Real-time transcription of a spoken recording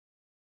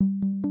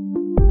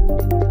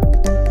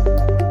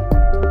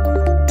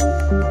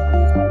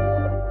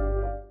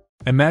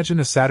Imagine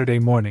a Saturday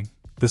morning.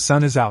 The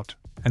sun is out,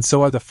 and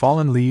so are the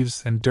fallen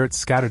leaves and dirt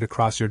scattered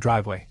across your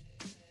driveway.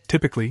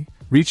 Typically,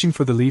 reaching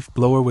for the leaf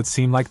blower would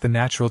seem like the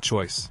natural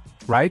choice,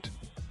 right?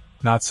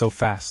 Not so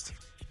fast.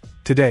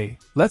 Today,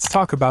 let's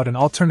talk about an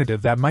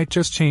alternative that might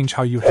just change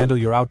how you handle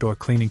your outdoor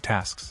cleaning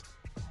tasks.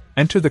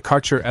 Enter the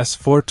Kärcher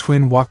S4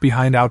 Twin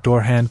Walk-Behind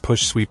Outdoor Hand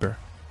Push Sweeper.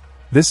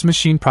 This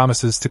machine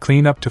promises to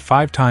clean up to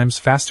 5 times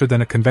faster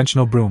than a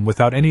conventional broom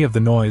without any of the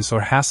noise or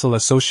hassle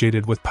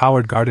associated with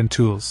powered garden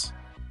tools.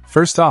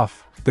 First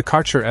off, the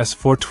Kärcher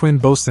S4 Twin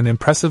boasts an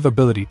impressive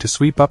ability to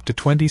sweep up to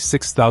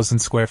 26,000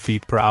 square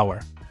feet per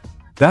hour.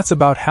 That's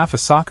about half a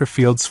soccer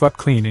field swept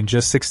clean in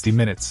just 60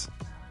 minutes,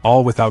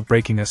 all without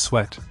breaking a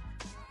sweat.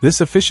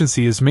 This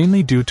efficiency is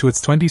mainly due to its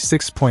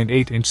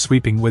 26.8-inch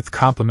sweeping width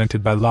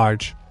complemented by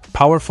large,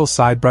 powerful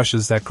side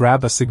brushes that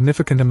grab a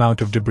significant amount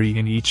of debris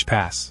in each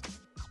pass.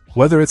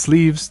 Whether it's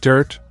leaves,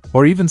 dirt,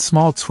 or even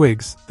small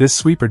twigs, this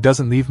sweeper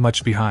doesn't leave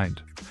much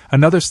behind.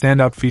 Another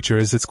standout feature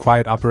is its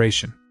quiet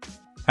operation.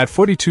 At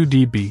 42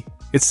 dB,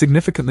 it's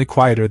significantly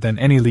quieter than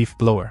any leaf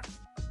blower.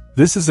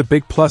 This is a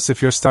big plus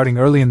if you're starting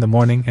early in the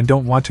morning and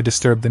don't want to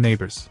disturb the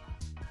neighbors.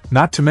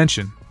 Not to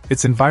mention,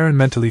 it's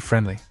environmentally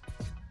friendly.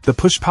 The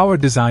push-power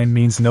design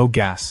means no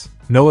gas,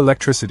 no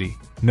electricity,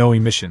 no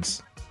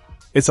emissions.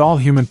 It's all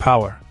human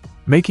power,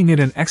 making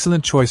it an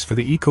excellent choice for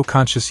the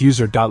eco-conscious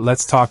user.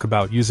 Let's talk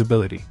about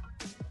usability.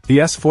 The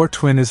S4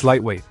 Twin is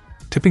lightweight,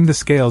 tipping the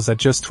scales at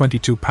just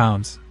 22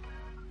 pounds.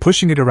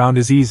 Pushing it around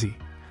is easy,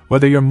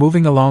 whether you're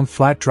moving along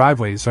flat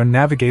driveways or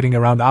navigating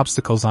around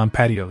obstacles on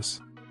patios.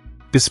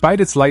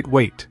 Despite its light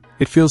weight,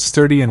 it feels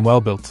sturdy and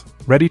well-built,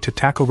 ready to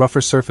tackle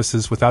rougher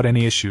surfaces without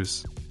any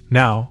issues.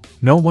 Now,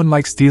 no one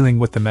likes dealing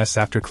with the mess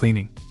after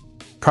cleaning.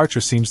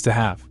 Kärcher seems to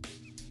have.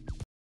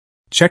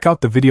 Check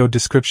out the video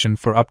description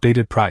for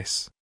updated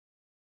price.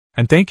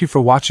 And thank you for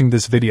watching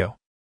this video.